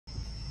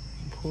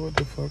pulled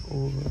the fuck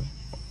over.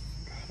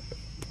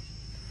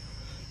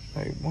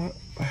 Like, what?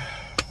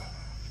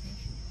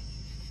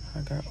 I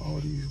got all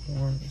these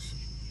warrants.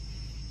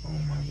 Oh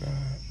my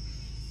God.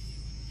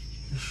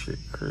 This shit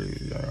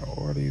crazy. I got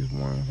all these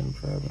warrants. I'm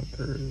driving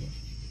 30.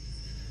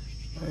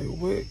 Like,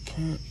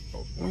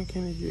 when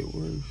can it get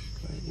worse?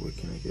 Like, what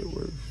can it get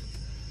worse?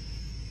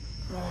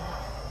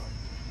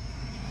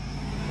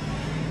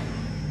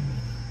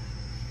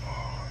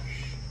 Oh,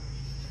 shit.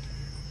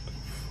 The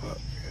fuck,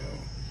 yo.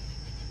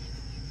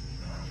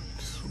 I'm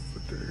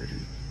super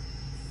dirty.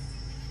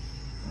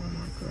 Oh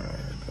my God,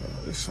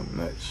 dog. It's some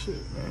nut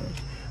shit, man.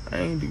 I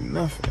ain't do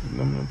nothing.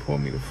 Them gonna pull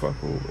me the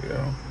fuck over,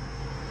 yo.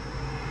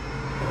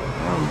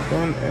 I'm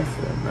done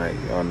after the night.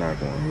 Y'all not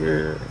gonna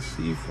hear and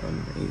see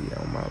from me.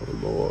 Oh my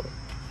Lord.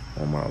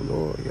 Oh my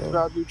Lord,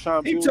 yo. He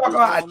talking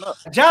about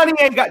Johnny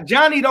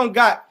Johnny don't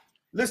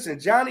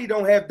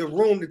have the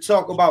room to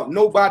talk about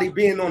nobody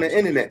being on the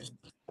internet.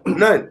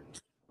 None.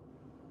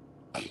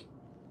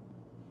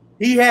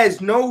 He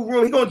has no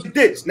room. He gonna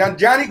ditch. Now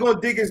Johnny gonna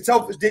dig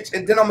himself a ditch,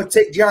 and then I'm gonna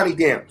take Johnny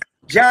down.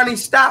 Johnny,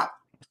 stop.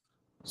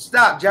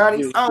 Stop,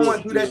 Johnny. I don't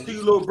want to do that to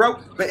you, little bro.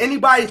 But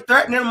anybody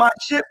threatening my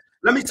ship,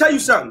 let me tell you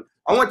something.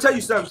 I want to tell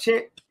you something,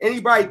 Chant.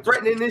 Anybody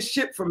threatening this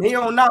ship from here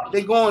on out,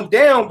 they going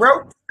down,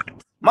 bro.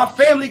 My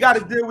family got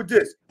to deal with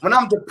this. When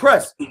I'm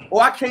depressed,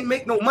 or I can't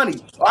make no money,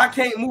 or I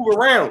can't move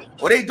around,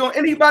 or they don't.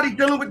 Anybody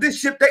dealing with this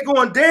ship, they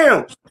going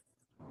down.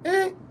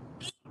 Eh?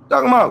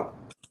 Talking about.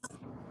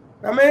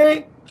 I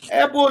mean,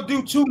 that boy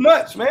do too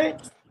much, man.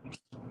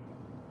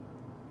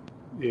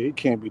 Yeah, he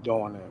can't be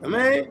doing that. I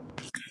mean,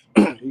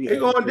 he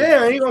going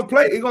down. He gonna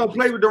play. He gonna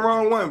play with the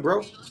wrong one,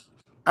 bro.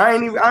 I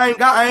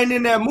ain't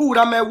in that mood.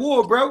 I'm at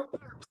war, bro.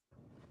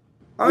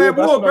 I'm at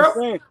war,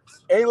 bro.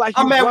 Ain't like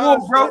I'm at war,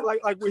 bro.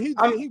 Like when he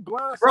did, he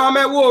blind. Bro, I'm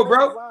at war,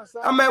 bro.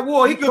 I'm at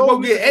war. He could go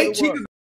get 8. He could